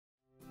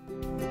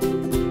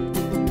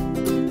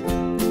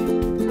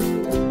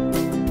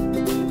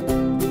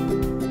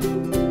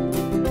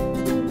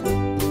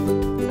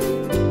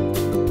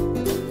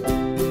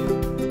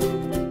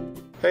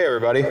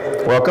everybody,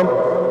 welcome.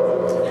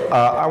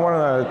 I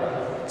want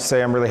to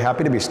say I'm really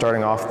happy to be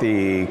starting off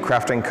the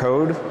crafting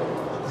code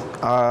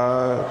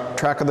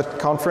track of the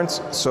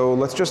conference, so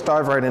let's just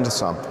dive right into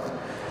some.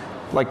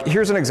 Like,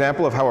 here's an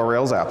example of how a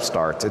Rails app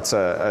starts. It's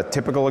a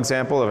typical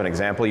example of an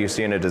example you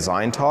see in a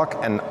design talk,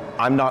 and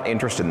I'm not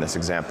interested in this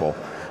example.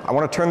 I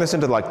want to turn this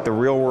into like the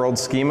real world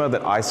schema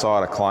that I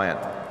saw at a client.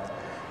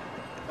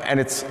 And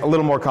it's a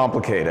little more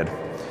complicated.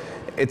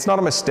 It's not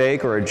a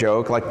mistake or a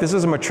joke. Like, this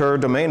is a mature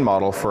domain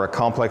model for a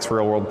complex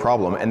real world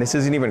problem, and this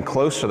isn't even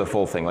close to the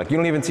full thing. Like, you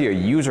don't even see a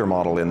user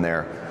model in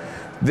there.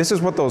 This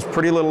is what those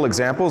pretty little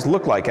examples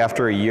look like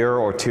after a year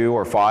or 2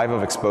 or 5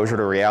 of exposure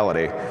to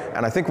reality.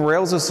 And I think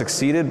Rails has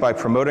succeeded by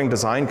promoting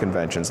design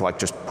conventions like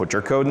just put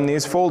your code in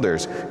these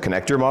folders,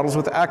 connect your models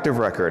with active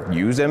record,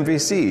 use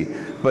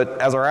MVC. But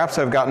as our apps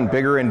have gotten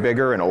bigger and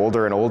bigger and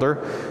older,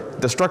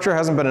 the structure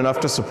hasn't been enough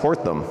to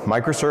support them.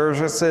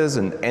 Microservices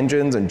and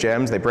engines and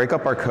gems, they break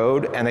up our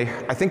code, and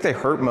I think they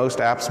hurt most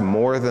apps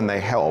more than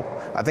they help.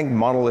 I think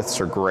monoliths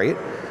are great,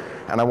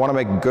 and I want to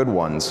make good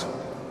ones.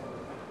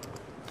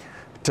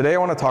 Today I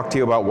want to talk to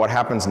you about what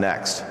happens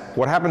next.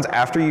 What happens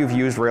after you've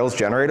used Rails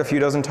Generate a few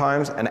dozen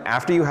times, and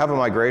after you have a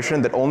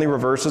migration that only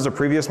reverses a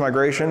previous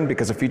migration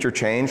because a feature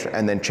changed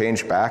and then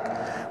changed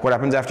back. What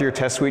happens after your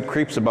test suite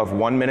creeps above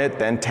 1 minute,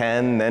 then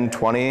 10, then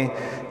 20,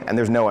 and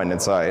there's no end in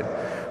sight.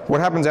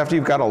 What happens after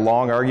you've got a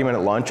long argument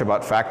at lunch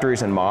about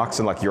factories and mocks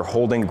and like you're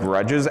holding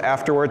grudges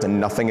afterwards and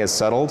nothing is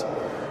settled?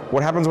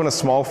 What happens when a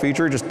small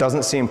feature just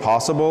doesn't seem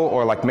possible,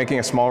 or like making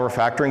a small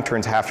refactoring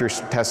turns half your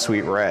test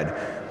suite red?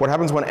 What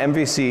happens when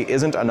MVC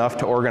isn't enough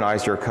to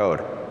organize your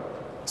code?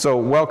 So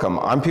welcome,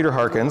 I'm Peter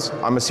Harkins.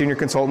 I'm a senior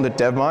consultant at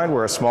DevMind.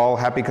 We're a small,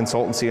 happy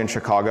consultancy in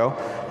Chicago,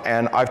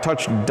 and I've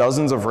touched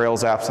dozens of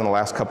Rails apps in the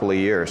last couple of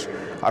years.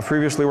 I've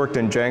previously worked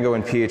in Django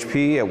and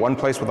PHP at one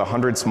place with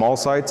 100 small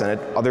sites, and at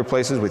other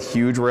places with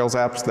huge Rails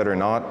apps that are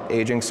not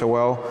aging so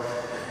well.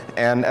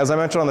 And as I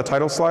mentioned on the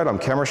title slide, I'm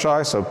camera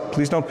shy, so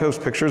please don't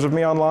post pictures of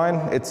me online.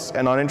 It's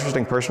an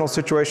uninteresting personal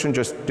situation.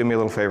 Just do me a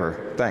little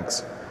favor.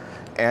 Thanks.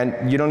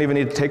 And you don't even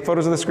need to take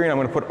photos of the screen. I'm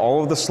going to put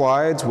all of the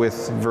slides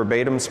with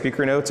verbatim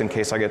speaker notes in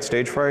case I get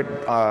stage fright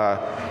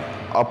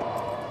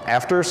up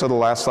after, so the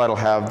last slide will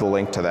have the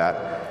link to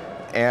that.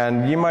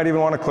 And you might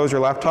even want to close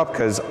your laptop,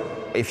 because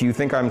if you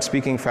think I'm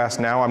speaking fast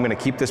now, I'm going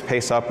to keep this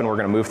pace up and we're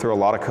going to move through a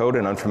lot of code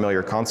and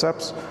unfamiliar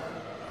concepts.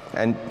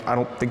 And I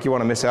don't think you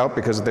want to miss out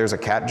because there's a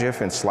cat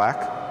GIF in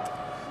Slack.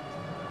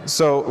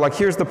 So like,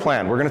 here's the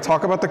plan. We're going to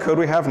talk about the code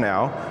we have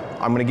now.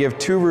 I'm going to give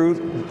two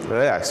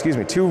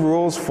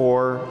rules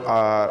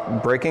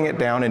for breaking it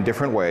down in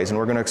different ways, and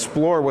we're going to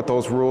explore what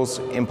those rules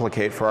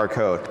implicate for our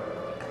code.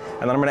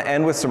 And then I'm going to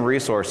end with some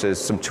resources,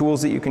 some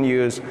tools that you can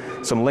use,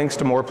 some links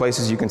to more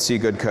places you can see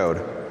good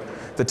code.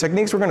 The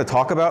techniques we're going to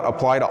talk about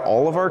apply to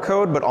all of our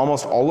code, but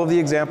almost all of the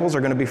examples are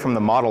going to be from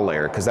the model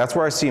layer, because that's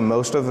where I see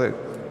most of the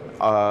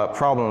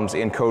problems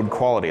in code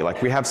quality.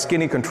 Like, we have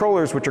skinny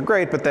controllers, which are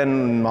great, but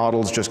then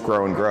models just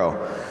grow and grow.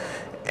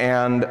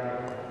 And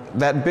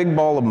that big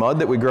ball of mud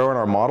that we grow in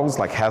our models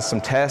like has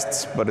some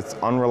tests, but it's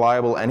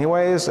unreliable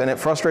anyways, and it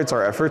frustrates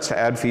our efforts to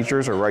add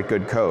features or write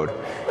good code.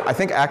 I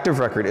think active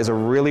record is a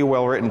really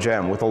well-written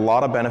gem with a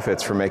lot of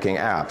benefits for making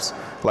apps.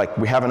 Like,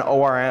 we have an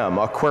ORM,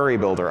 a query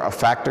builder, a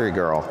factory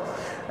girl,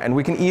 and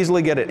we can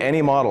easily get at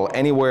any model,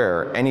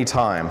 anywhere,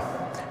 anytime,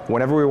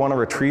 whenever we want to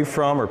retrieve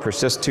from or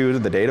persist to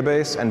the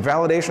database, and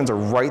validations are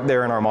right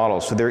there in our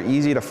models, so they're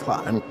easy to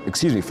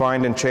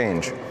find and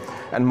change.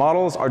 And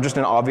models are just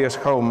an obvious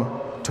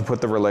home to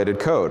put the related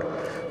code.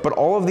 But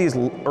all of these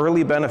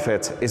early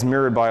benefits is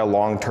mirrored by a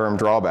long-term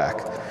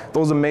drawback.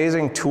 Those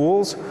amazing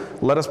tools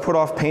let us put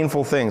off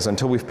painful things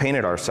until we've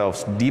painted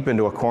ourselves deep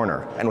into a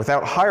corner. And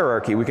without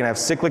hierarchy, we can have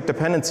cyclic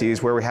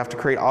dependencies where we have to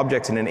create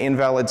objects in an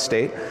invalid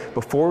state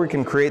before we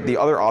can create the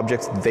other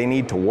objects they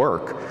need to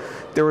work.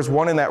 There was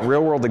one in that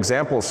real-world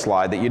example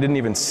slide that you didn't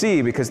even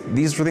see because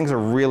these things are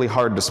really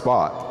hard to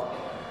spot.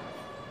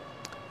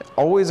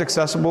 Always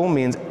accessible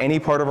means any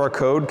part of our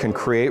code can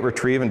create,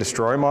 retrieve, and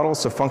destroy models,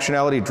 so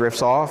functionality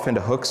drifts off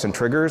into hooks and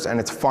triggers, and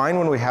it's fine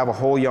when we have a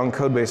whole young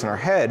code base in our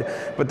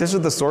head, but this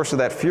is the source of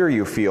that fear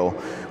you feel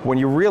when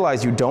you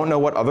realize you don't know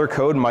what other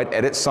code might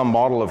edit some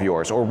model of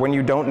yours, or when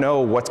you don't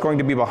know what's going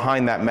to be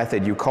behind that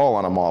method you call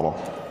on a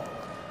model.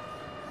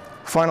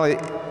 Finally,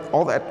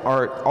 all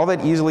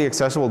that easily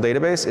accessible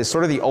database is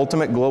sort of the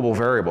ultimate global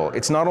variable.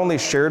 It's not only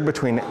shared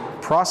between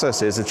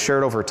processes, it's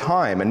shared over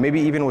time, and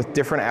maybe even with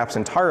different apps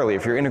entirely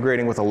if you're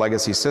integrating with a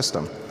legacy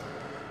system.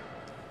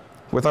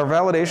 With our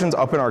validations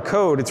up in our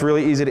code, it's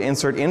really easy to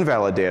insert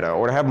invalid data,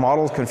 or to have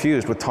models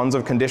confused with tons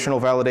of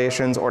conditional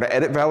validations, or to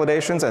edit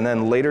validations and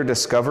then later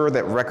discover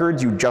that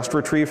records you just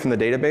retrieved from the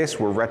database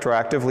were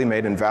retroactively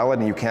made invalid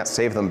and you can't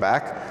save them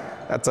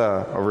back. That's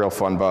a real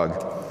fun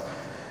bug.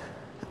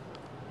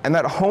 And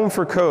that home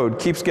for code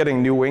keeps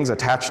getting new wings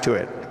attached to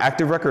it.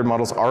 Active record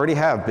models already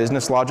have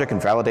business logic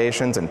and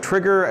validations and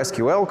trigger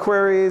SQL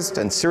queries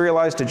and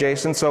serialized to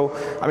JSON. So,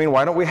 I mean,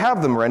 why don't we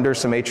have them render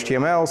some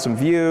HTML, some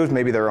views,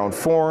 maybe their own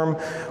form,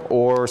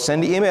 or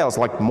send emails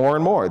like more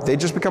and more? They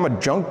just become a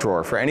junk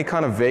drawer for any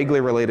kind of vaguely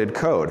related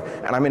code.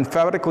 And I'm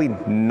emphatically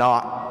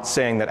not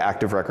saying that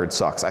active record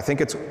sucks. I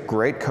think it's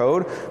great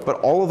code, but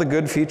all of the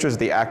good features of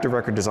the active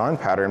record design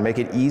pattern make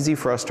it easy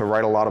for us to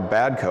write a lot of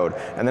bad code,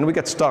 and then we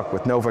get stuck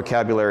with no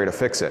vocabulary to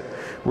fix it.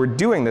 We're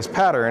doing this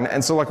pattern,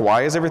 and so like,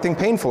 why is everything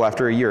painful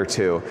after a year or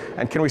two?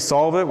 And can we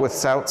solve it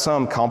without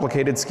some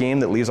complicated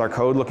scheme that leaves our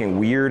code looking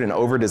weird and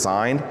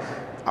over-designed?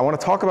 I want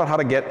to talk about how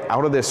to get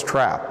out of this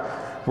trap.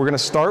 We're going to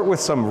start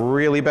with some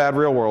really bad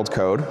real-world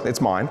code,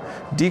 it's mine,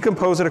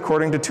 decompose it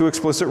according to 2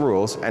 explicit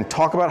rules, and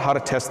talk about how to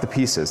test the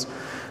pieces.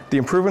 The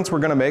improvements we're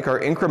going to make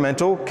are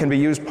incremental, can be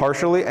used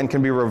partially, and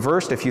can be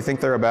reversed if you think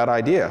they're a bad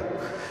idea.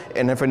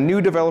 And if a new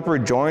developer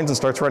joins and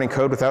starts writing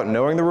code without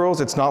knowing the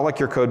rules, it's not like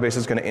your code base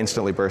is going to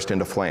instantly burst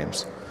into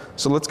flames.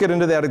 So let's get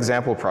into that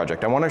example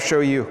project. I want to show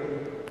you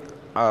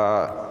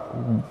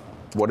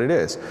what it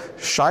is.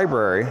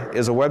 Shibrary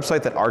is a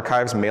website that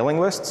archives mailing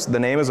lists. The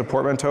name is a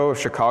portmanteau of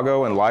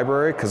Chicago and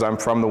library, because I'm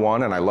from the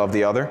one and I love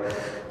the other.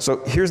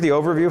 So here's the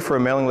overview for a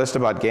mailing list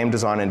about game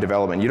design and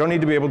development. You don't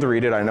need to be able to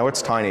read it. I know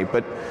it's tiny,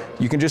 but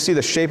you can just see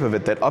the shape of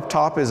it, that up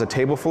top is a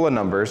table full of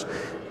numbers.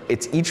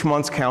 It's each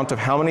month's count of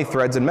how many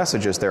threads and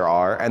messages there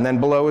are, and then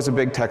below is a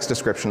big text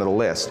description of the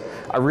list.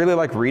 I really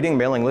like reading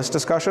mailing list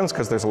discussions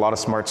because there's a lot of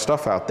smart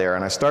stuff out there,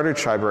 and I started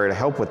Shibrary to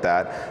help with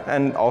that,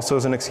 and also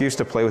as an excuse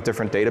to play with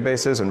different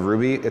databases and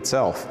Ruby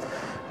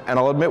itself. And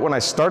I'll admit, when I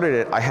started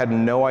it, I had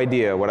no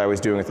idea what I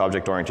was doing with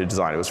object-oriented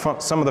design. It was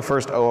some of the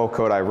first OO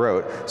code I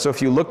wrote. So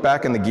if you look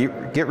back in the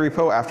Git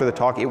repo after the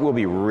talk, it will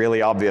be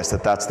really obvious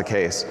that that's the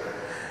case.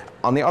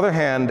 On the other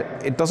hand,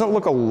 it doesn't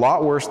look a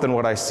lot worse than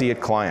what I see at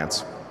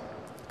clients.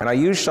 And I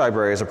used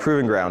Shibrary as a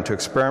proving ground to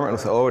experiment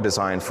with OO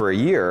design for a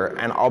year,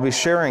 and I'll be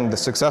sharing the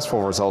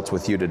successful results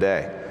with you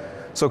today.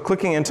 So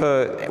clicking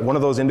into one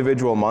of those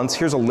individual months,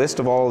 here's a list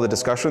of all of the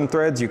discussion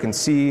threads. You can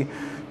see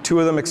 2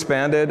 of them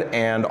expanded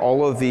and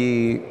all of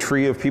the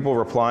tree of people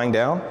replying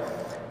down.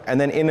 And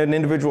then in an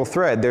individual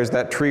thread, there's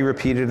that tree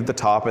repeated at the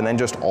top and then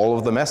just all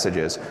of the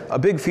messages. A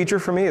big feature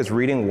for me is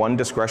reading 1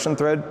 discussion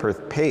thread per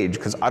page,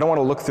 because I don't want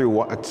to look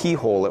through a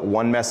keyhole at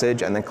 1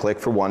 message and then click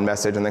for 1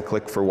 message and then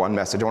click for 1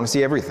 message. I want to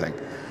see everything.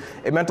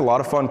 It meant a lot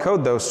of fun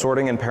code, though,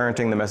 sorting and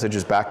parenting the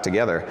messages back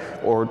together,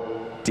 or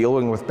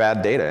dealing with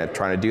bad data and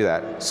trying to do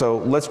that. So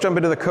let's jump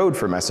into the code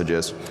for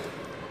messages.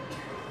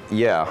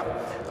 Yeah,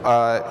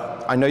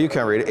 I know you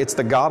can't read it. It's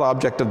the God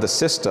object of the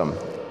system.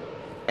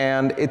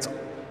 And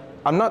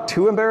I'm not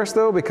too embarrassed,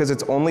 though, because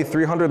it's only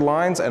 300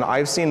 lines, and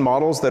I've seen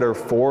models that are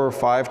 4 or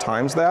 5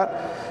 times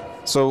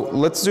that. So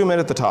let's zoom in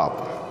at the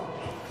top.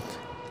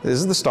 This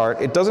is the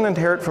start. It doesn't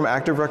inherit from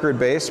active record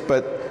base,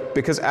 but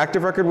because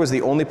active record was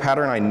the only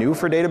pattern I knew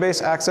for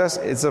database access,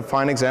 it's a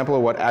fine example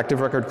of what active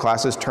record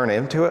classes turn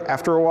into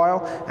after a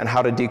while and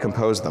how to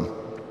decompose them.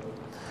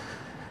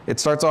 It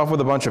starts off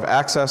with a bunch of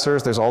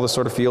accessors. There's all the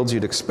sort of fields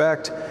you'd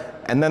expect.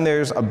 And then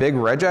there's a big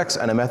regex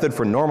and a method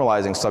for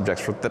normalizing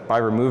subjects by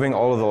removing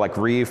all of the like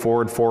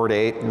forward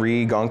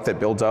 8, gunk that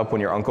builds up when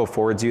your uncle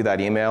forwards you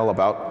that email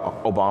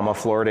about Obama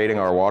fluoridating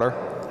our water.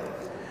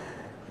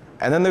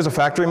 And then there's a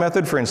factory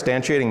method for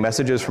instantiating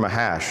messages from a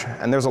hash.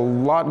 And there's a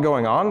lot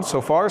going on so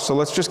far, so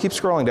let's just keep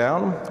scrolling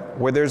down,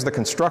 where there's the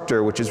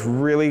constructor, which is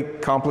really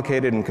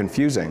complicated and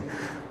confusing.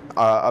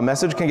 A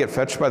message can get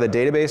fetched by the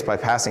database by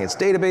passing its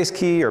database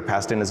key, or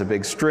passed in as a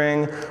big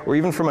string, or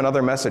even from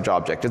another message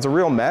object. It's a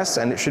real mess,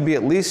 and it should be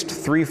at least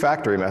 3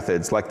 factory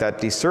methods, like that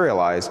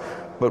deserialize,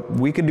 but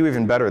we could do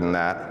even better than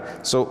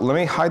that. So let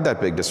me hide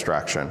that big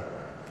distraction.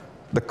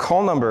 The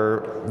call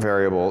number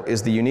variable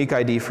is the unique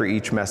ID for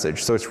each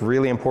message, so it's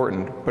really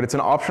important, but it's an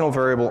optional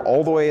variable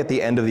all the way at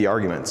the end of the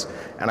arguments.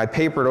 And I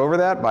papered over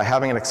that by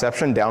having an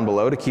exception down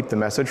below to keep the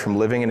message from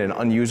living in an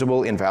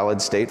unusable,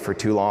 invalid state for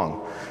too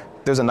long.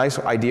 There's a nice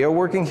idea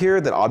working here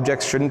that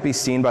objects shouldn't be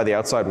seen by the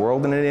outside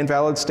world in an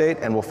invalid state,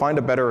 and we'll find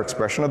a better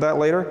expression of that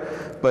later.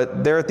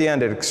 But there at the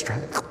end, it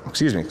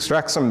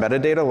extracts some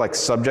metadata like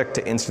subject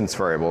to instance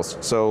variables.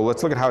 So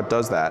let's look at how it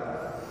does that.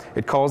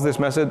 It calls this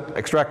method,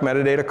 extract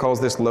metadata, calls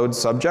this load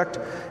subject,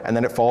 and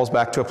then it falls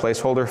back to a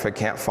placeholder if it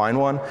can't find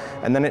one.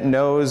 And then it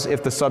knows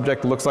if the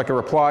subject looks like a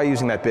reply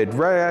using that bid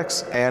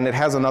regex, and it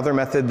has another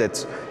method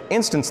that's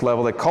instance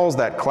level that calls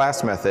that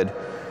class method.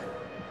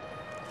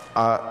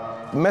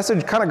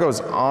 Message kind of goes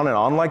on and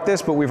on like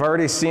this, but we've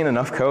already seen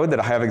enough code that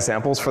I have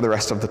examples for the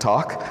rest of the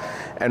talk.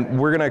 And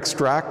we're going to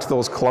extract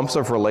those clumps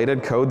of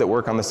related code that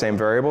work on the same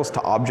variables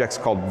to objects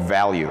called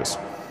values.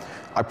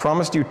 I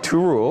promised you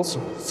 2 rules,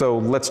 so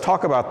let's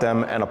talk about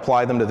them and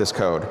apply them to this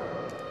code.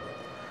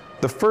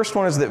 The first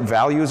one is that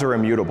values are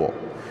immutable.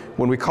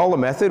 When we call a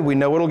method, we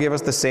know it'll give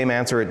us the same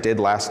answer it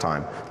did last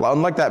time.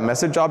 Unlike that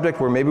message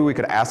object where maybe we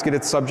could ask it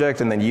its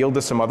subject and then yield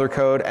to some other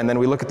code, and then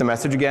we look at the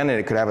message again and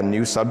it could have a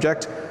new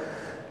subject.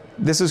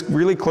 This is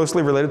really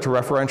closely related to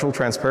referential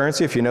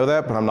transparency, if you know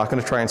that, but I'm not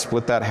going to try and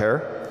split that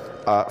hair.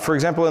 For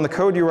example, in the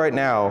code you write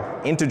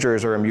now,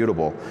 integers are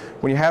immutable.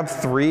 When you have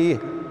 3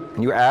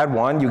 and you add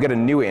 1, you get a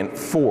new int,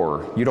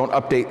 4. You don't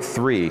update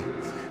 3.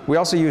 We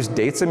also use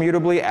dates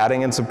immutably,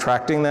 adding and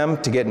subtracting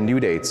them to get new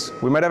dates.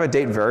 We might have a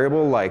date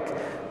variable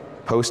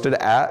like posted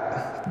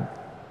at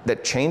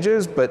that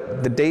changes,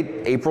 but the date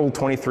April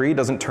 23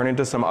 doesn't turn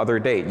into some other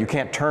date. You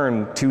can't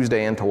turn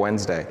Tuesday into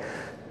Wednesday.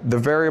 The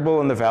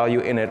variable and the value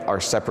in it are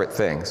separate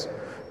things.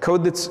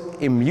 Code that's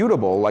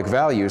immutable, like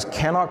values,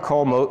 cannot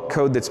call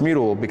code that's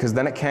mutable because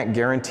then it can't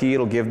guarantee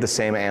it'll give the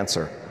same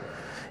answer.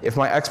 If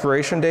my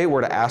expiration date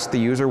were to ask the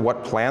user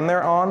what plan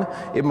they're on,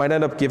 it might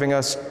end up giving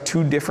us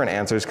 2 different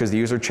answers because the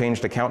user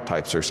changed account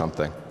types or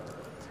something.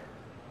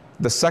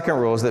 The second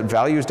rule is that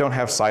values don't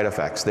have side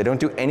effects. They don't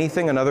do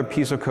anything another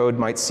piece of code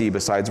might see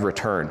besides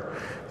return.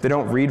 They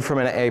don't read from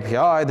an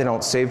API, they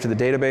don't save to the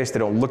database, they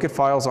don't look at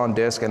files on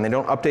disk, and they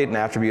don't update an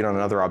attribute on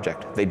another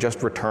object. They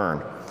just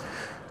return.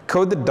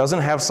 Code that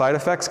doesn't have side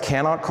effects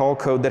cannot call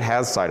code that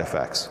has side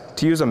effects.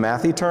 To use a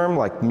mathy term,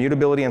 like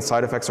mutability and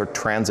side effects are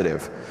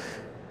transitive.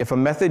 If a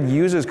method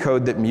uses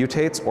code that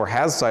mutates or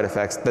has side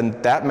effects, then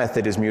that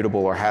method is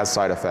mutable or has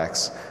side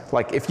effects.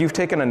 Like if you've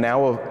taken a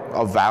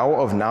vow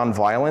of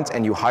nonviolence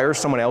and you hire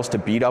someone else to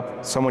beat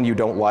up someone you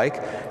don't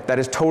like, that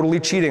is totally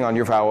cheating on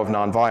your vow of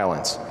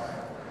nonviolence.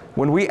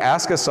 When we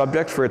ask a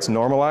subject for its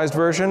normalized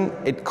version,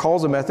 it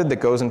calls a method that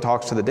goes and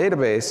talks to the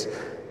database.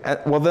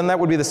 Well, then that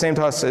would be the same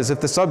to us as if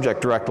the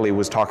subject directly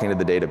was talking to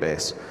the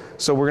database.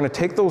 So we're going to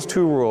take those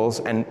 2 rules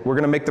and we're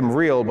going to make them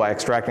real by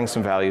extracting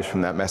some values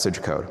from that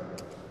message code.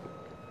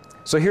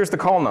 So here's the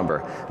call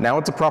number. Now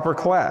it's a proper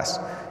class.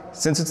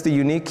 Since it's the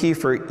unique key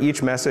for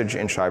each message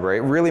in Shibari,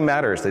 it really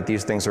matters that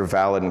these things are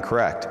valid and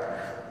correct.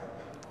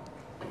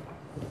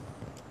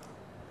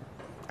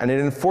 And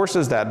it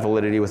enforces that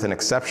validity with an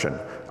exception.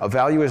 A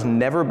value is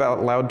never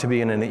allowed to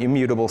be in an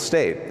immutable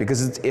state,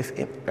 because if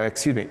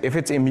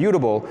it's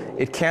immutable,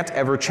 it can't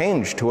ever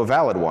change to a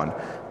valid one.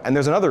 And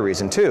there's another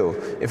reason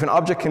too. If an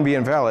object can be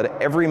invalid,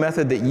 every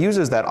method that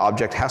uses that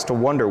object has to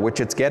wonder which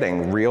it's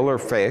getting, real or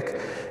fake,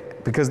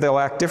 because they'll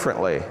act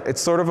differently.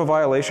 It's sort of a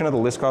violation of the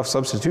RailsConf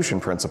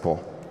substitution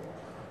principle.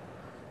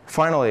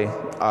 Finally,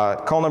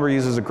 call number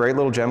uses a great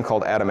little gem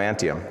called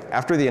adamantium.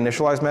 After the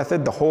initialize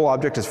method, the whole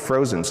object is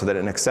frozen so that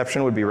an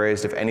exception would be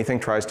raised if anything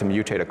tries to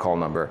mutate a call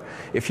number.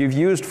 If you've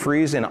used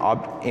freeze in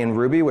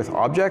Ruby with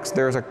objects,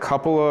 there's a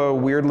couple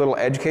of weird little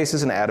edge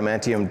cases, and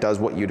adamantium does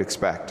what you'd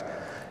expect.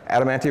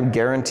 Adamantium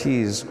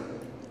guarantees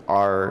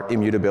our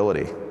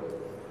immutability.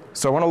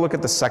 So I want to look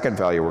at the second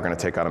value we're going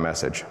to take on a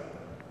message.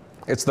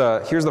 Here's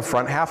the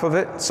front half of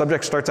it.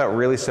 Subject starts out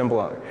really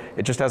simple.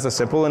 It just has a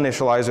simple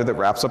initializer that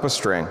wraps up a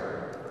string.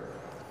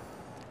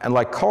 And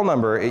like call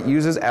number, it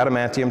uses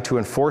adamantium to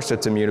enforce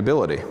its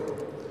immutability.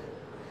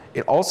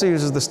 It also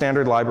uses the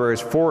standard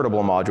library's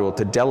forwardable module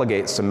to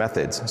delegate some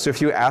methods. So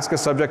if you ask a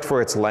subject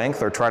for its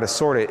length or try to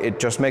sort it, it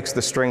just makes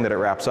the string that it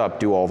wraps up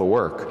do all the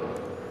work.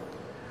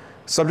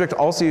 Subject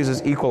also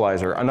uses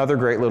equalizer, another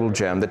great little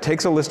gem that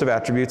takes a list of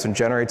attributes and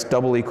generates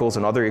double equals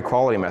and other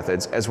equality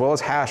methods, as well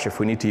as hash if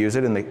we need to use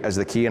it as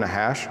the key in a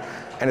hash.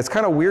 And it's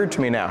kind of weird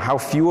to me now how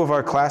few of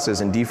our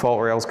classes in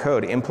default Rails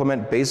code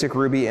implement basic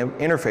Ruby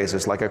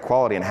interfaces like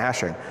equality and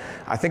hashing.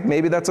 I think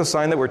maybe that's a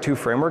sign that we're too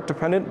framework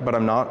dependent, but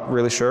I'm not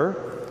really sure.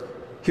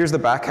 Here's the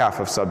back half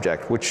of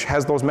subject, which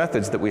has those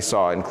methods that we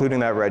saw, including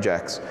that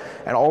regex.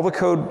 And all the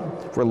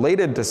code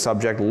related to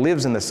subject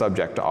lives in the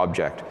subject to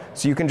object.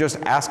 So you can just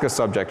ask a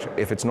subject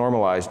if it's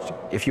normalized.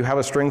 If you have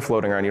a string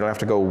floating around, you don't have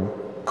to go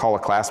call a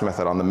class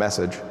method on the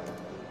message.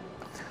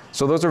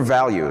 So those are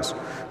values.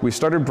 We've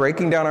started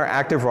breaking down our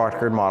active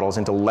record models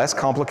into less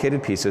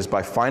complicated pieces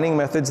by finding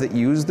methods that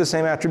use the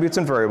same attributes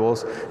and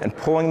variables and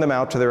pulling them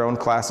out to their own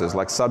classes,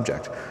 like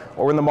subject.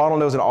 Or when the model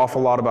knows an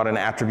awful lot about an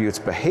attribute's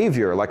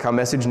behavior, like how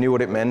message knew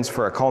what it meant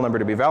for a call number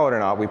to be valid or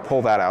not, we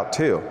pull that out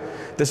too.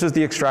 This is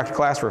the extract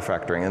class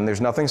refactoring, and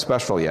there's nothing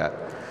special yet.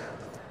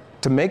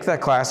 To make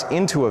that class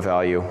into a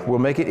value, we'll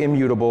make it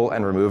immutable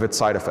and remove its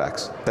side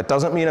effects. That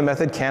doesn't mean a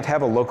method can't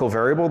have a local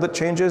variable that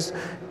changes,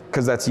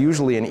 because that's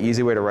usually an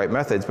easy way to write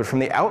methods, but from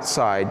the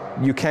outside,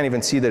 you can't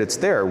even see that it's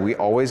there. We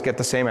always get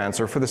the same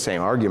answer for the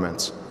same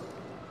arguments.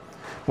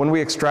 When we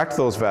extract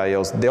those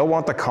values, they'll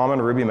want the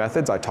common Ruby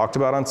methods I talked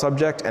about on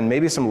subject, and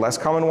maybe some less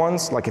common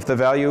ones, like if the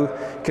value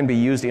can be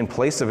used in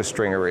place of a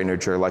string or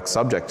integer, like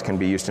subject can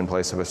be used in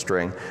place of a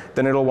string,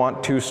 then it'll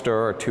want toStr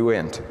or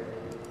toInt.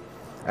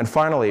 And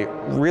finally,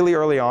 really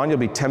early on, you'll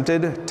be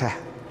tempted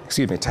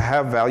to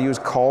have values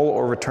call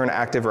or return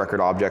active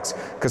record objects,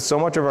 because so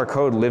much of our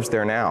code lives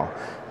there now.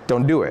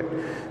 Don't do it.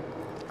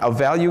 A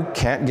value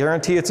can't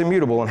guarantee it's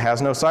immutable and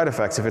has no side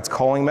effects if it's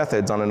calling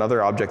methods on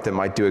another object that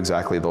might do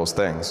exactly those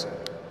things.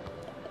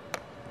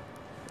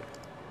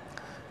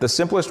 The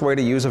simplest way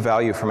to use a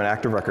value from an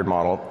active record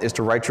model is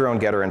to write your own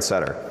getter and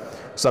setter.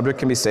 Subject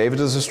can be saved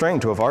as a string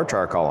to a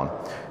varchar column.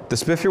 The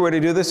spiffier way to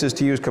do this is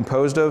to use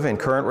composed of in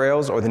current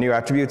Rails or the new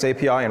attributes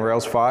API in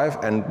Rails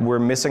 5, and we're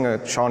missing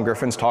a Sean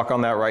Griffin's talk on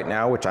that right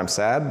now, which I'm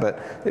sad, but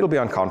it'll be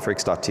on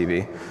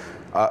confreaks.tv.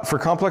 For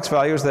complex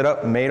values that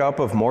are made up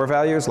of more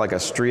values, like a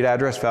street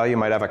address value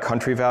might have a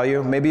country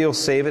value, maybe you'll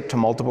save it to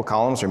multiple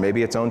columns or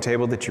maybe its own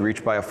table that you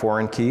reach by a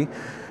foreign key.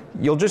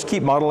 You'll just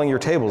keep modeling your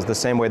tables the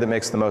same way that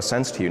makes the most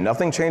sense to you.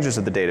 Nothing changes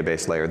at the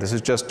database layer. This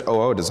is just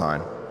OO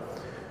design.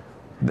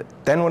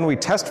 Then when we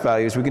test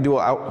values, we can do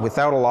it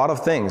without a lot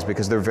of things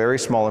because they're very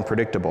small and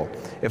predictable.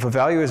 If a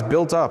value is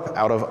built up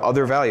out of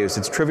other values,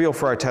 it's trivial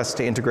for our tests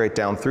to integrate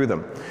down through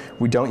them.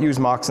 We don't use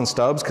mocks and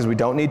stubs because we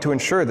don't need to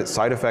ensure that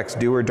side effects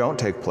do or don't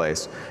take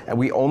place. And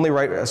we only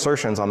write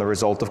assertions on the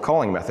result of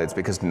calling methods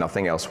because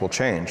nothing else will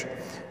change.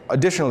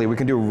 Additionally, we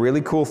can do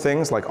really cool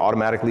things like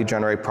automatically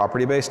generate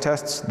property-based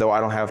tests, though I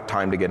don't have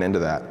time to get into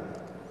that.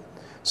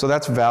 So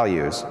that's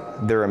values.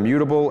 They're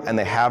immutable and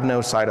they have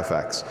no side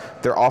effects.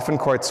 They're often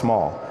quite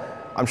small.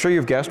 I'm sure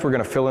you've guessed we're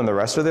going to fill in the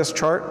rest of this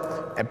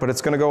chart, but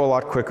it's going to go a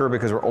lot quicker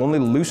because we're only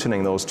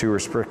loosening those two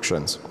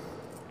restrictions.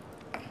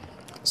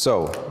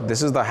 So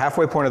this is the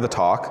halfway point of the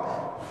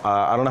talk.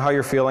 I don't know how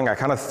you're feeling. I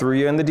kind of threw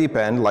you in the deep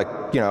end, like,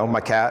 you know,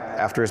 my cat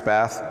after his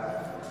bath.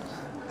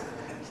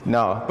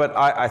 No, but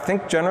I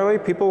think generally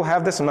people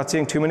have this. I'm not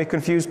seeing too many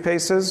confused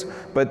faces,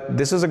 but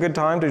this is a good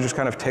time to just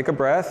kind of take a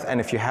breath,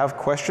 and if you have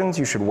questions,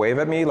 you should wave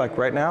at me like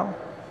right now.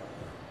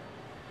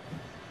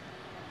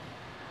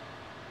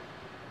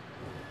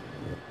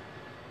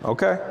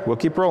 Okay, we'll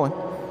keep rolling.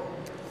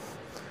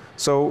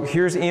 So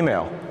here's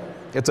email.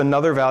 It's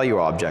another value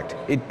object.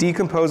 It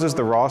decomposes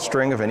the raw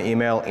string of an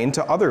email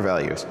into other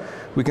values.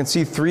 We can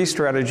see three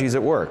strategies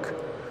at work.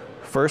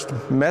 First,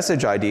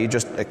 message ID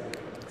just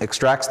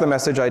extracts the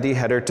message ID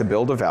header to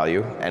build a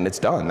value, and it's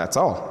done, that's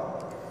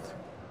all.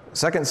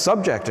 Second,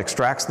 subject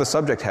extracts the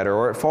subject header,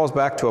 or it falls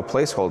back to a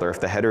placeholder if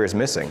the header is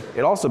missing.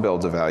 It also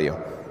builds a value.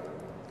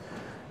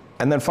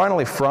 And then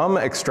finally, from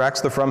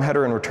extracts the from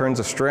header and returns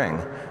a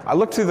string. I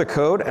looked through the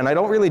code, and I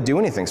don't really do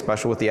anything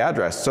special with the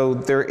address, so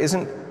there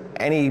isn't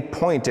any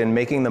point in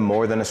making them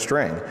more than a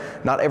string.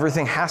 Not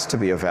everything has to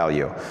be a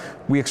value.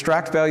 We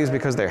extract values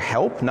because they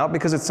help, not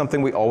because it's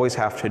something we always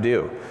have to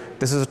do.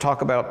 This is a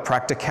talk about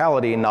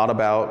practicality, not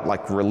about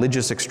like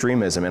religious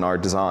extremism in our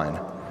design.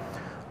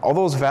 All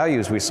those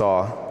values we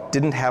saw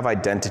didn't have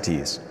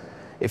identities.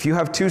 If you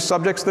have two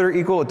subjects that are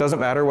equal, it doesn't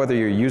matter whether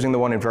you're using the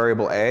one in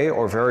variable A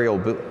or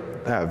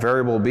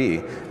variable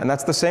B. And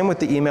that's the same with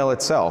the email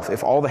itself.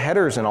 If all the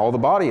headers and all the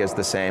body is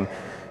the same,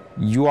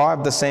 you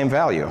have the same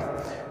value.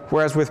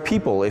 Whereas with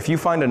people, if you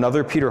find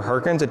another Peter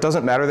Harkins, it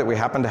doesn't matter that we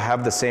happen to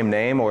have the same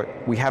name or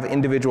we have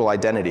individual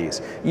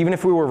identities. Even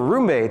if we were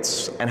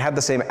roommates and had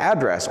the same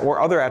address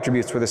or other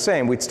attributes were the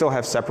same, we'd still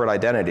have separate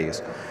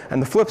identities.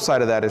 And the flip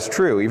side of that is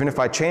true. Even if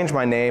I change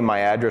my name,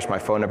 my address, my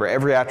phone number,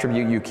 every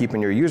attribute you keep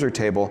in your user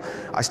table,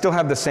 I still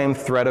have the same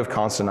thread of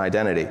constant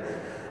identity.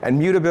 And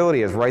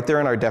mutability is right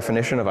there in our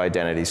definition of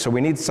identity. So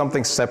we need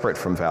something separate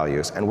from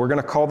values. And we're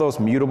going to call those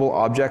mutable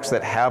objects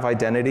that have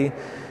identity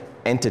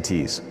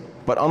entities.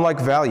 But unlike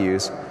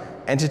values,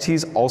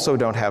 entities also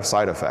don't have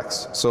side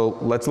effects. So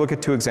let's look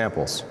at two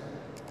examples.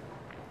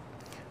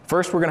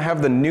 First, we're going to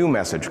have the new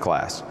message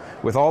class.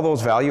 With all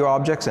those value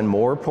objects and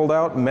more pulled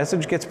out,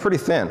 message gets pretty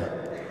thin.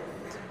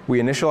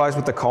 We initialize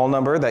with the call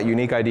number, that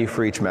unique ID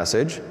for each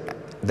message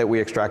that we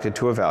extracted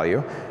to a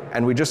value.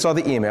 And we just saw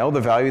the email,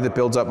 the value that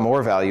builds up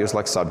more values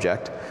like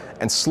subject.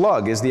 And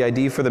slug is the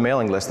ID for the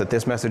mailing list that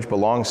this message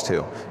belongs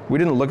to. We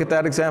didn't look at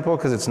that example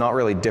because it's not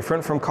really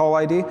different from call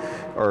ID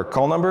or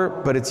call number,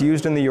 but it's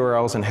used in the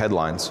URLs and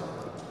headlines.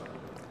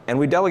 And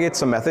we delegate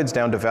some methods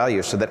down to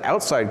values so that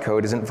outside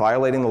code isn't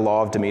violating the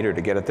law of Demeter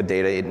to get at the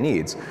data it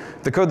needs.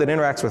 The code that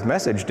interacts with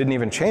message didn't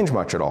even change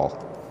much at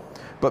all.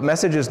 But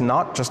message is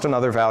not just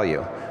another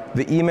value.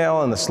 The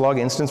email and the slug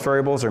instance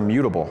variables are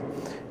mutable.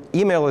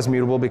 Email is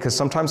mutable because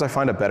sometimes I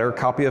find a better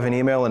copy of an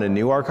email in a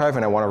new archive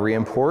and I want to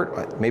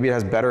re-import. Maybe it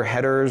has better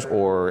headers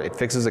or it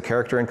fixes a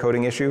character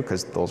encoding issue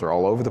because those are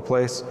all over the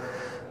place.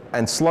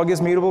 And slug is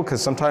mutable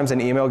because sometimes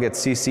an email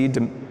gets CC'd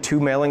to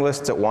two mailing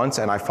lists at once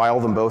and I file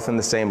them both in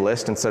the same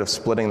list instead of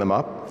splitting them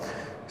up.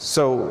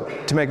 So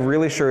to make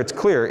really sure it's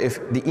clear,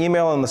 if the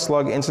email and the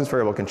slug instance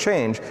variable can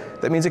change,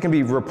 that means it can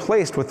be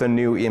replaced with a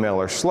new email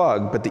or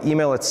slug, but the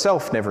email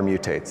itself never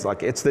mutates.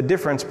 Like it's the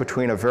difference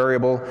between a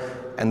variable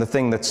and the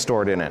thing that's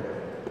stored in it.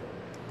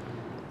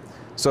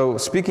 So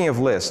speaking of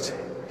list,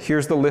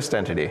 here's the list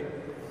entity.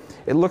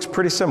 It looks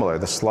pretty similar.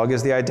 The slug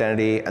is the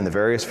identity and the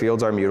various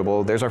fields are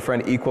mutable. There's our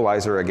friend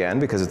equalizer again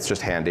because it's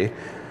just handy.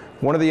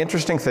 One of the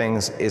interesting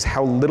things is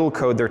how little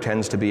code there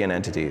tends to be in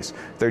entities.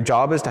 Their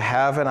job is to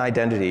have an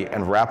identity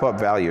and wrap up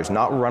values,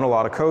 not run a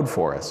lot of code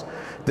for us.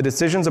 The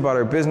decisions about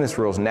our business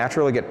rules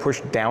naturally get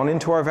pushed down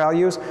into our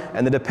values,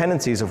 and the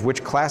dependencies of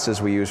which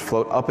classes we use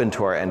float up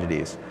into our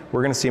entities.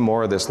 We're going to see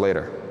more of this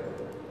later.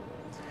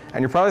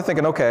 And you're probably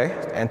thinking, okay,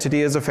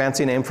 entity is a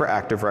fancy name for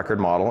active record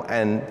model,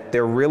 and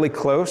they're really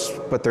close,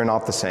 but they're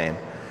not the same.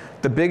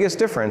 The biggest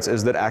difference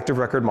is that active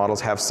record models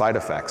have side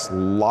effects,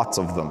 lots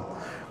of them.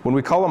 When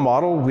we call a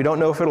model, we don't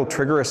know if it'll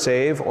trigger a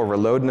save or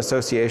reload an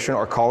association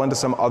or call into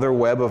some other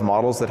web of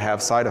models that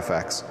have side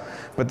effects.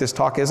 But this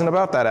talk isn't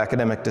about that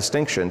academic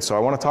distinction, so I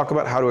want to talk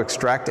about how to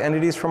extract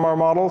entities from our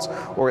models,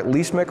 or at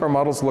least make our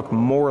models look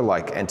more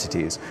like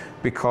entities,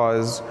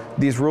 because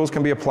these rules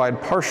can be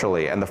applied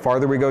partially, and the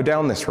farther we go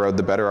down this road,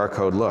 the better our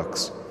code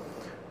looks.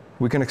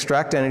 We can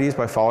extract entities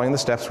by following the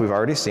steps we've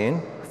already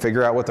seen,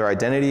 figure out what their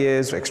identity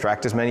is,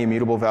 extract as many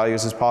immutable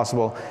values as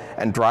possible,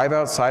 and drive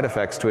out side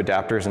effects to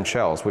adapters and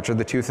shells, which are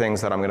the two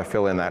things that I'm going to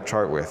fill in that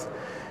chart with.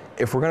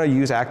 If we're going to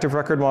use active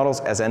record models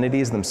as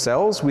entities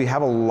themselves, we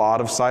have a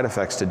lot of side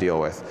effects to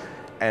deal with.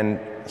 And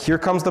here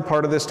comes the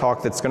part of this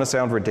talk that's going to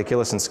sound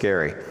ridiculous and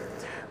scary.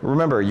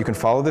 Remember, you can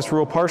follow this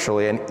rule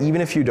partially, and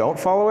even if you don't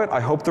follow it, I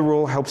hope the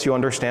rule helps you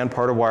understand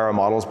part of why our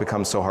models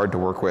become so hard to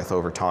work with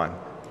over time.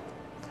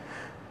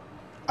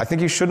 I think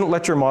you shouldn't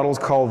let your models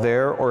call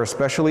their, or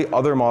especially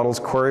other models'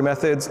 query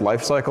methods,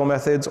 lifecycle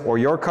methods, or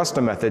your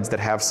custom methods that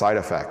have side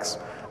effects.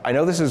 I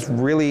know this is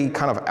really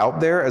kind of out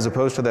there as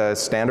opposed to the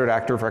standard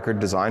active record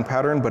design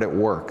pattern, but it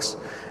works.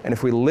 And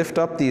if we lift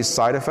up these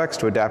side effects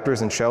to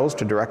adapters and shells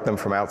to direct them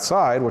from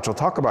outside, which I'll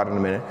talk about in a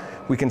minute,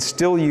 we can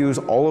still use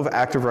all of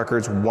active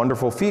record's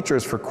wonderful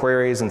features for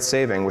queries and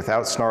saving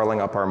without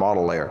snarling up our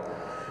model layer.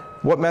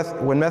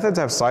 When methods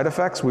have side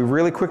effects, we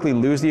really quickly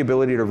lose the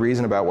ability to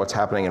reason about what's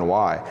happening and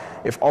why.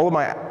 If all of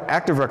my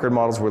active record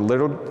models were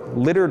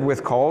littered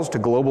with calls to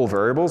global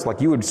variables,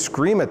 like you would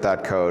scream at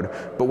that code,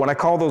 but when I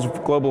call those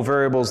global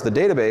variables the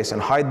database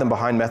and hide them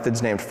behind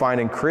methods named find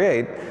and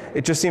create,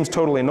 it just seems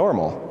totally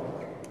normal.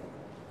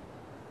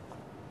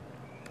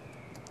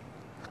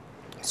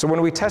 So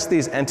when we test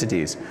these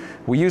entities,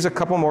 we use a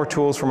couple more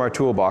tools from our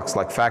toolbox,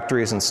 like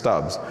factories and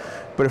stubs.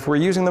 But if we're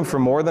using them for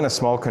more than a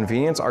small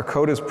convenience, our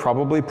code is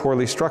probably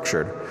poorly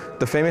structured.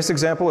 The famous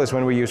example is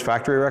when we use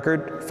factory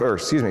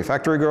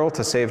girl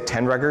to save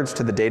 10 records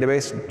to the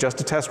database just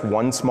to test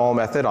one small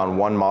method on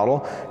one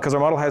model, because our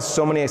model has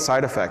so many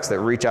side effects that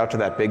reach out to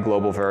that big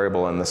global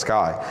variable in the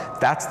sky.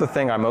 That's the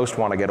thing I most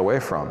want to get away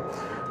from.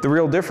 The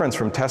real difference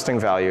from testing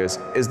values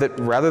is that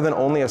rather than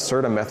only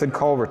assert a method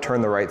call return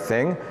the right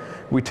thing,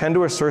 we tend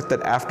to assert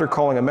that after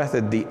calling a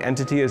method, the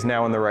entity is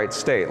now in the right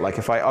state. Like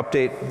if I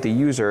update the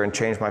user and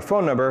change my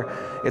phone number,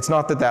 it's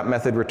not that that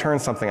method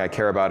returns something I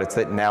care about, it's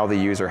that now the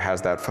user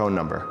has that phone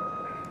number.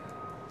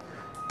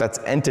 That's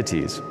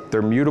entities.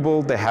 They're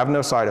mutable, they have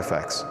no side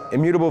effects.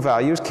 Immutable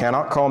values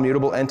cannot call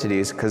mutable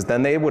entities because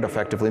then they would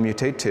effectively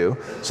mutate too.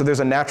 So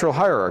there's a natural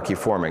hierarchy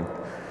forming.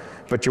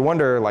 But you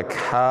wonder, like,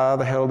 how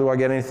the hell do I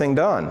get anything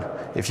done?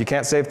 If you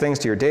can't save things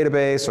to your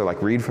database or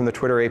like read from the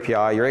Twitter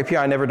API,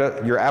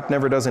 your app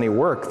never does any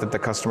work that the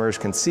customers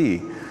can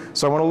see.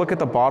 So I want to look at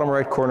the bottom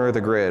right corner of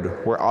the grid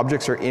where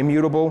objects are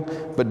immutable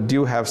but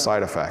do have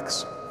side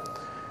effects.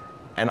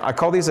 And I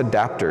call these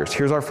adapters.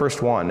 Here's our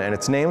first one, and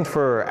it's named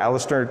for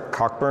Alistair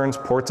Cockburn's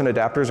ports and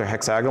adapters or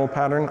hexagonal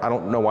pattern. I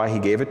don't know why he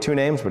gave it two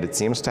names, but it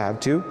seems to have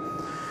two.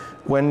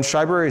 When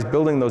Shiberry is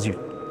building those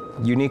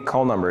unique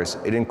call numbers,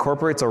 it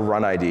incorporates a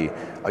run ID,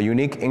 a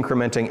unique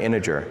incrementing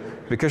integer.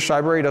 Because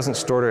Shiberry doesn't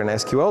store it in an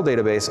SQL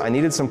database, I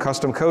needed some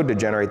custom code to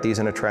generate these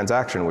in a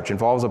transaction, which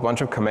involves a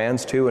bunch of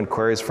commands to and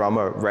queries from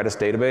a Redis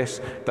database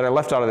that I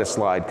left out of this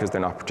slide because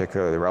they're not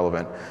particularly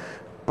relevant.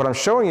 But I'm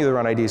showing you the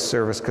run ID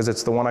service because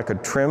it's the one I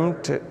could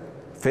trim to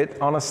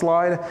fit on a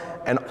slide,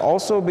 and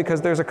also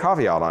because there's a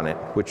caveat on it,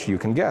 which you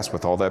can guess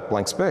with all that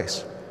blank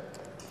space.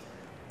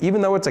 Even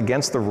though it's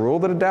against the rule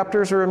that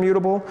adapters are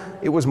immutable,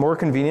 it was more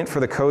convenient for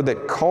the code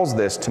that calls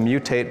this to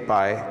mutate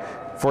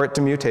for it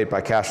to mutate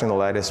by caching the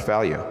latest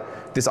value.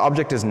 This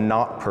object is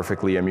not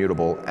perfectly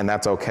immutable, and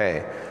that's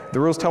okay. The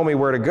rules tell me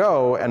where to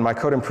go, and my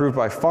code improved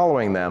by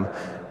following them,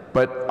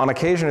 but on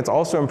occasion it's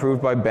also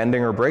improved by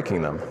bending or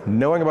breaking them.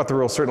 Knowing about the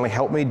rules certainly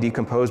helped me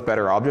decompose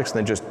better objects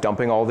than just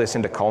dumping all this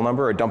into call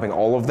number or dumping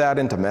all of that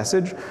into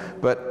message,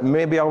 but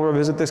maybe I'll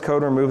revisit this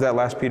code and remove that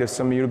last piece of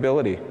some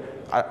mutability.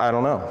 I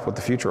don't know what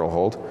the future will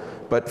hold,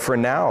 but for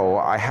now,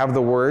 I have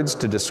the words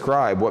to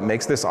describe what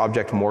makes this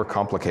object more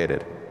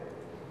complicated.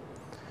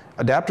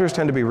 Adapters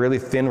tend to be really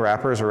thin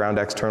wrappers around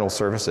external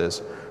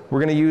services. We're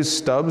going to use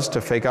stubs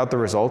to fake out the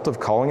result of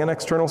calling an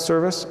external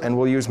service, and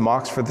we'll use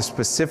mocks for the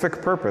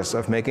specific purpose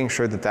of making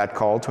sure that that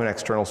call to an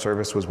external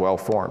service was well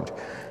formed.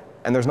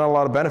 And there's not a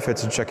lot of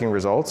benefits to checking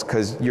results,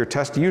 because your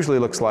test usually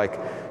looks like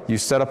you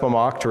set up a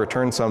mock to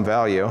return some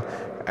value,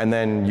 and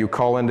then you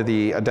call into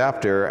the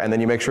adapter, and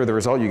then you make sure the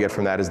result you get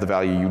from that is the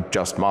value you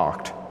just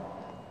mocked.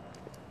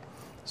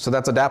 So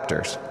that's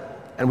adapters.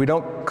 And we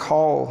don't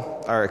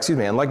call, or excuse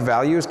me, unlike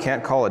values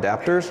can't call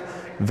adapters,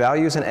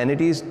 values and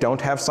entities don't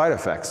have side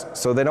effects.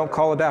 So they don't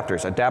call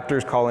adapters.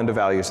 Adapters call into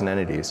values and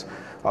entities.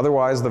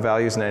 Otherwise, the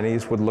values and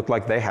entities would look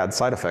like they had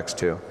side effects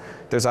too.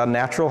 There's a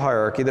natural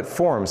hierarchy that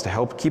forms to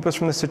help keep us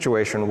from the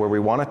situation where we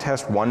want to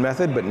test one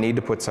method but need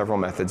to put several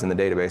methods in the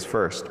database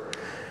first.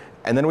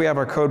 And then we have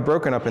our code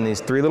broken up in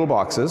these three little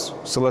boxes.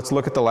 So let's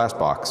look at the last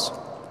box,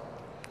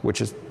 which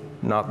is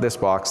not this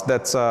box.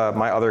 That's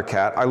my other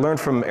cat. I learned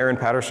from Aaron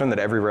Patterson that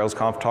every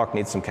RailsConf talk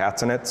needs some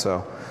cats in it,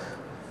 so.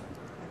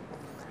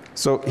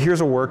 So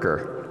here's a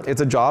worker.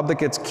 It's a job that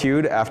gets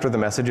queued after the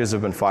messages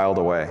have been filed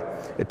away.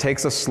 It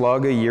takes a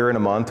slug a year and a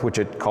month, which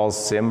it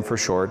calls sim for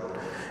short,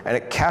 and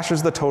it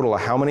caches the total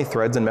of how many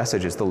threads and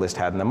messages the list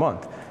had in the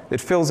month. It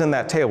fills in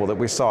that table that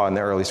we saw in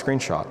the early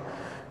screenshot.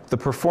 The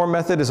perform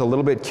method is a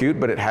little bit cute,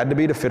 but it had to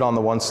be to fit on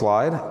the one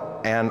slide.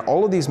 And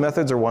all of these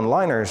methods are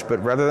one-liners,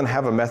 but rather than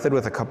have a method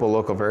with a couple of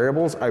local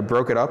variables, I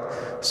broke it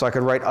up so I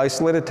could write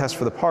isolated tests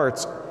for the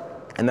parts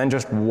and then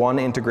just one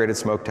integrated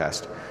smoke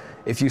test.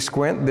 If you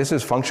squint, this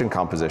is function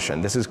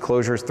composition. This is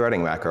Closure's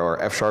threading macro,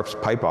 or F-sharp's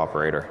pipe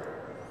operator.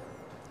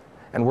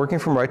 And working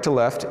from right to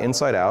left,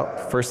 inside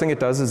out, first thing it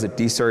does is it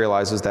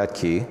deserializes that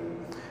key.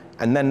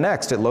 And then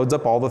next, it loads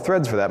up all the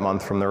threads for that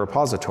month from the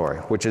repository,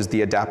 which is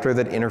the adapter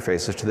that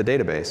interfaces to the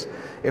database.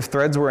 If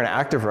threads were an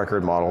active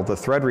record model, the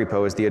thread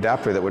repo is the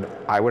adapter that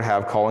I would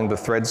have calling the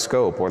thread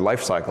scope or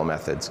lifecycle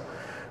methods.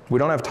 We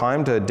don't have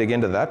time to dig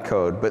into that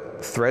code,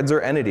 but threads are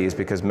entities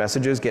because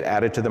messages get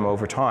added to them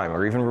over time,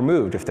 or even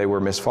removed if they were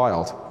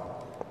misfiled.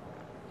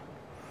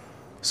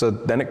 So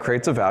then it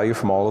creates a value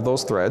from all of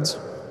those threads,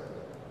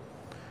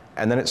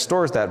 and then it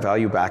stores that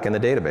value back in the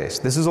database.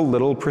 This is a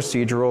little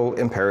procedural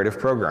imperative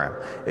program.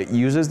 It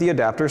uses the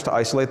adapters to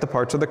isolate the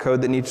parts of the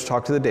code that need to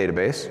talk to the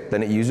database,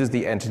 then it uses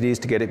the entities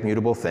to get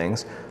immutable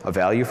things, a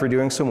value for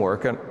doing some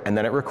work, and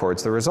then it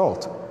records the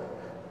result.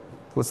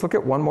 Let's look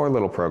at one more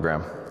little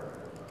program.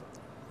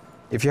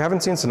 If you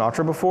haven't seen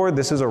Sinatra before,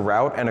 this is a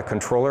route and a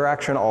controller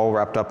action all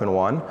wrapped up in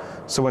one.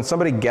 So when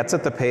somebody gets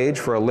at the page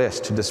for a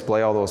list to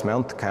display all those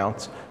mount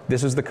counts,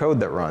 this is the code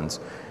that runs.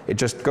 It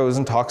just goes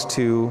and talks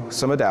to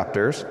some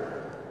adapters,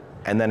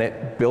 and then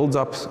it builds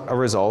up a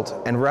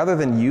result. And rather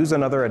than use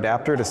another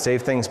adapter to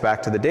save things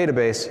back to the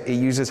database, it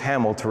uses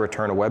Haml to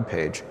return a web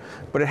page.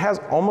 But it has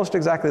almost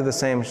exactly the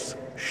same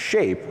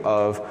shape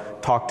of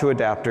talk to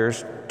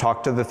adapters,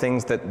 talk to the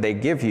things that they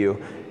give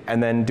you,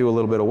 and then do a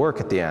little bit of work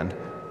at the end.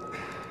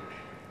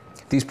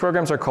 These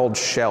programs are called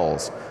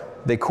shells.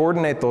 They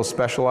coordinate those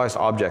specialized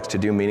objects to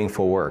do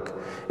meaningful work.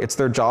 It's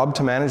their job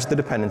to manage the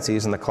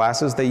dependencies, and the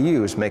classes they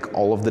use make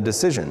all of the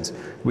decisions.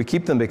 We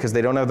keep them because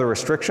they don't have the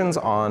restrictions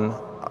on,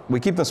 we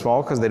keep them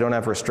small because they don't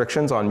have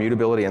restrictions on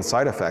mutability and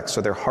side effects, so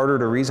they're harder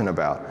to reason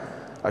about.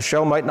 A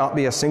shell might not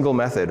be a single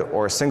method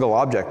or a single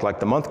object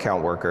like the month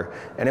count worker,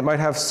 and it might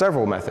have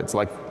several methods,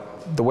 like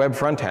the web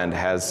front end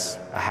has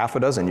a half a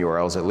dozen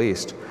URLs at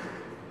least.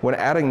 When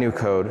adding new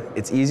code,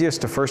 it's easiest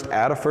to first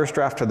add a first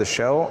draft to the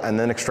shell and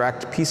then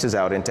extract pieces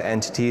out into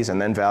entities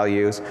and then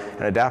values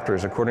and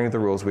adapters according to the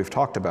rules we've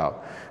talked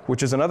about,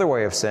 which is another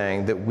way of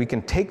saying that we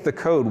can take the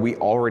code we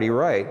already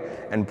write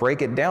and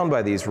break it down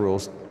by these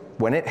rules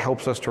when it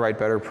helps us to write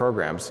better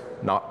programs,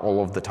 not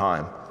all of the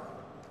time.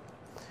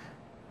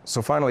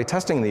 So finally,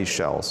 testing these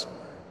shells.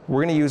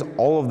 We're going to use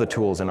all of the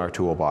tools in our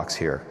toolbox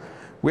here.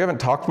 We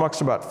haven't talked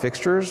much about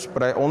fixtures,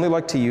 but I only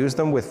like to use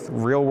them with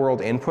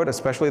real-world input,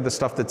 especially the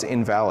stuff that's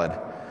invalid.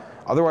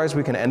 Otherwise,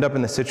 we can end up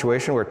in the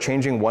situation where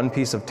changing one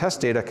piece of test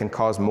data can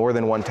cause more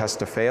than one test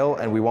to fail,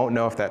 and we won't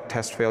know if that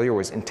test failure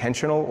was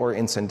intentional or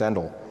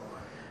incidental.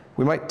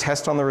 We might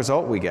test on the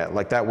result we get,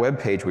 like that web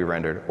page we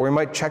rendered, or we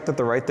might check that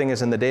the right thing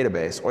is in the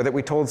database, or that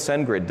we told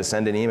SendGrid to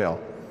send an email.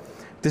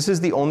 This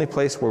is the only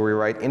place where we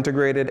write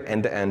integrated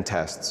end-to-end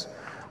tests.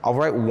 I'll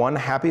write one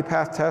happy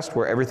path test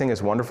where everything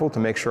is wonderful to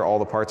make sure all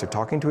the parts are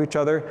talking to each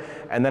other,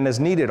 and then as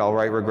needed, I'll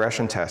write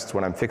regression tests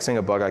when I'm fixing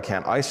a bug I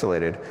can't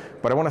isolate it.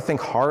 But I want to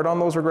think hard on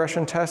those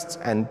regression tests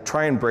and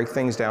try and break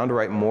things down to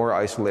write more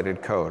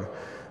isolated code,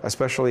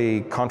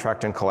 especially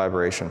contract and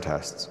collaboration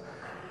tests.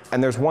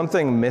 And there's one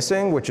thing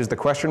missing, which is the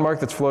question mark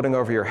that's floating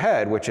over your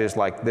head, which is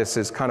like, this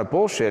is kind of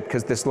bullshit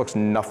because this looks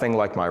nothing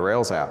like my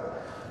Rails app.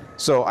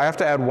 So I have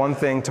to add one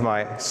thing to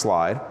my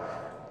slide,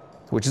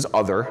 which is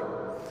other.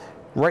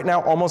 Right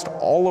now, almost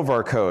all of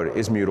our code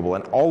is mutable,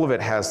 and all of it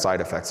has side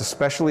effects,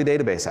 especially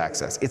database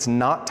access. It's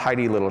not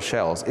tidy little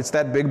shells. It's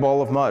that big ball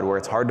of mud where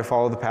it's hard to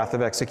follow the path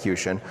of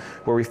execution,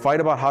 where we fight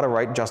about how to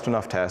write just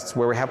enough tests,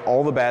 where we have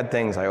all the bad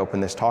things I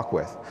opened this talk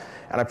with.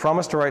 And I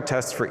promise to write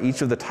tests for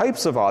each of the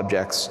types of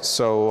objects,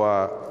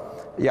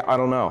 so yeah, I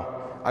don't know.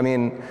 I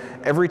mean,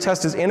 every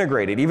test is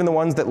integrated. Even the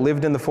ones that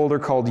lived in the folder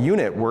called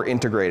unit were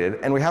integrated,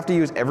 and we have to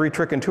use every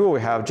trick and tool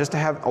we have just to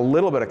have a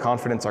little bit of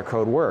confidence our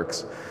code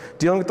works.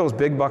 Dealing with those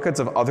big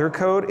buckets of other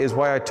code is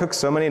why I took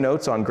so many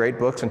notes on great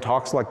books and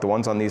talks like the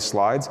ones on these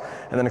slides,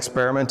 and then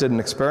experimented and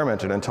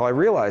experimented until I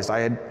realized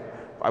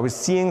I was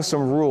seeing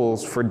some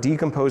rules for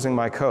decomposing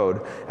my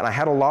code, and I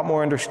had a lot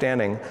more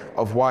understanding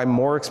of why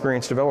more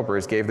experienced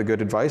developers gave the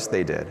good advice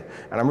they did.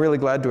 And I'm really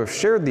glad to have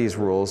shared these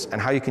rules and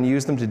how you can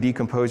use them to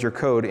decompose your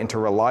code into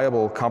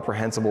reliable,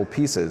 comprehensible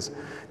pieces.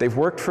 They've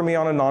worked for me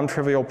on a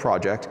non-trivial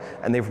project,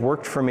 and they've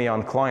worked for me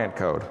on client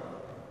code.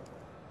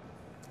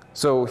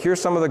 So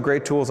here's some of the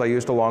great tools I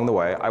used along the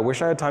way. I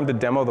wish I had time to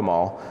demo them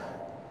all.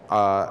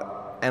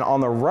 And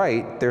on the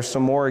right, there's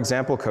some more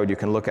example code you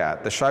can look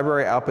at. The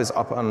Shiberry app is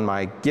up on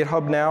my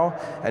GitHub now,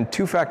 and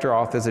two-factor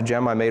auth is a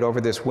gem I made over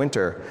this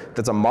winter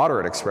that's a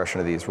moderate expression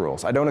of these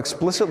rules. I don't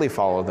explicitly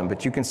follow them,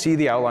 but you can see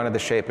the outline of the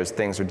shape as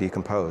things are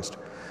decomposed.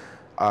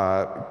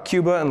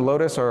 Cuba and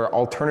Lotus are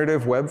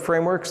alternative web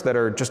frameworks that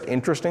are just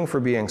interesting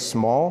for being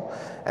small.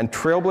 And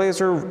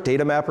Trailblazer,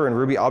 Data Mapper, and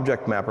Ruby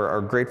Object Mapper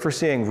are great for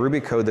seeing Ruby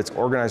code that's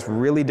organized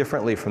really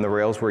differently from the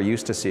Rails we're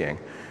used to seeing.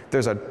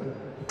 There's a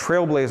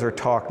Trailblazer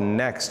talk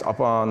next up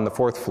on the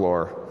 4th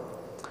floor.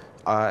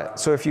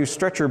 So if you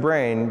stretch your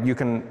brain, you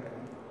can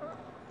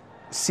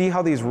see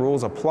how these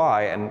rules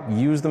apply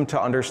and use them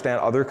to understand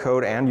other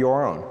code and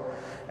your own.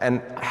 And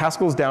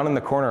Haskell's down in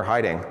the corner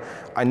hiding.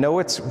 I know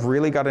it's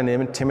really got an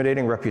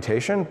intimidating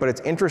reputation, but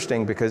it's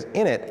interesting because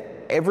in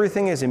it,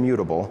 everything is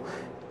immutable,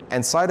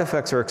 and side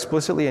effects are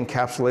explicitly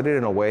encapsulated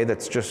in a way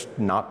that's just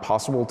not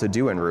possible to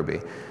do in Ruby.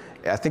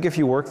 I think if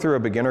you work through a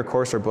beginner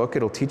course or book,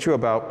 it'll teach you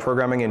about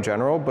programming in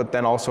general, but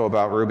then also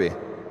about Ruby.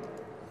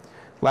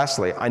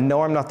 Lastly, I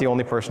know I'm not the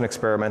only person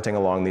experimenting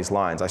along these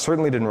lines. I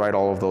certainly didn't write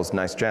all of those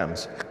nice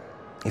gems.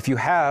 If you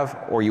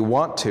have, or you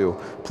want to,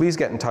 please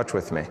get in touch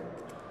with me.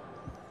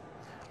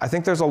 I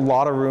think there's a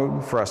lot of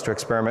room for us to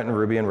experiment in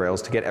Ruby and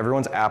Rails to get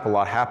everyone's app a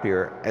lot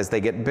happier as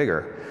they get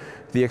bigger.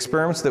 The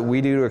experiments that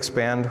we do to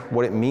expand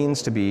what it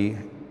means to be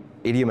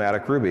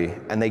idiomatic Ruby,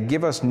 and they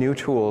give us new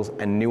tools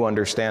and new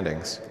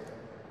understandings.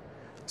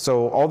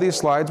 So all these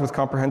slides with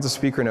comprehensive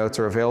speaker notes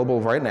are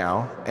available right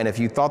now, and if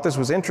you thought this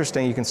was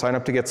interesting, you can sign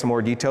up to get some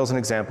more details and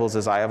examples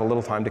as I have a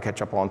little time to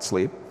catch up on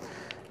sleep.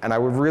 And I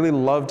would really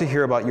love to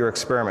hear about your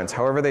experiments,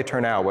 however they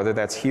turn out, whether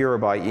that's here or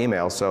by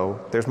email, so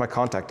there's my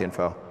contact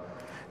info.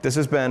 This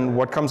has been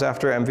What Comes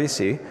After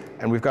MVC,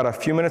 and we've got a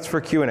few minutes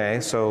for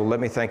Q&A, so let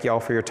me thank you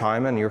all for your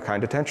time and your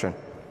kind attention.